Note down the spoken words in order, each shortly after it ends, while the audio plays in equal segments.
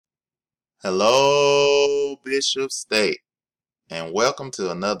Hello, Bishop State, and welcome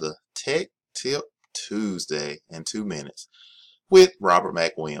to another Tech Tip Tuesday in 2 minutes with Robert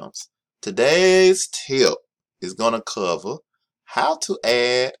McWilliams. Today's tip is going to cover how to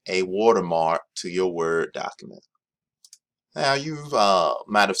add a watermark to your Word document. Now, you've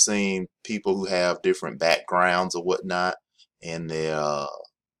might have seen people who have different backgrounds or whatnot in their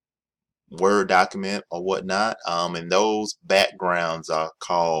Word document or whatnot, and those backgrounds are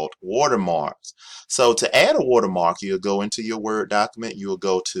called watermarks. So to add a watermark, you'll go into your Word document, you'll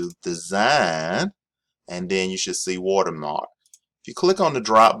go to Design, and then you should see Watermark. If you click on the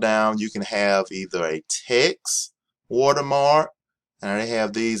drop down, you can have either a text watermark, and they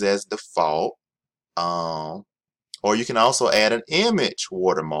have these as default, or you can also add an image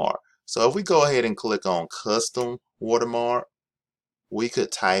watermark. So if we go ahead and click on Custom Watermark, we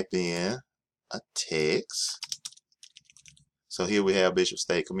could type in a text. So here we have Bishop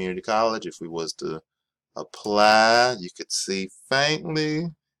State Community College. If we was to apply, you could see faintly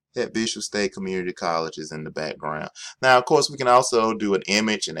that Bishop State Community College is in the background. Now, of course, we can also do an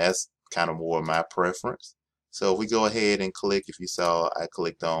image, and that's kind of more my preference. So if we go ahead and click, if you saw, I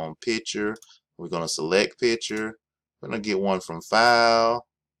clicked on picture. We're going to select picture. We're going to get one from file.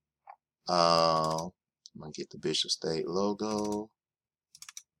 I'm going to get the Bishop State logo.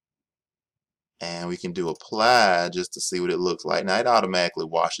 And we can do apply just to see what it looks like. Now it automatically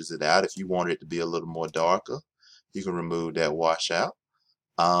washes it out. If you want it to be a little more darker, you can remove that washout.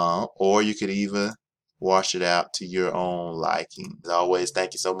 Or you could even wash it out to your own liking. As always,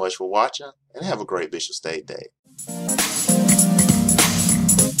 thank you so much for watching and have a great Bishop State day.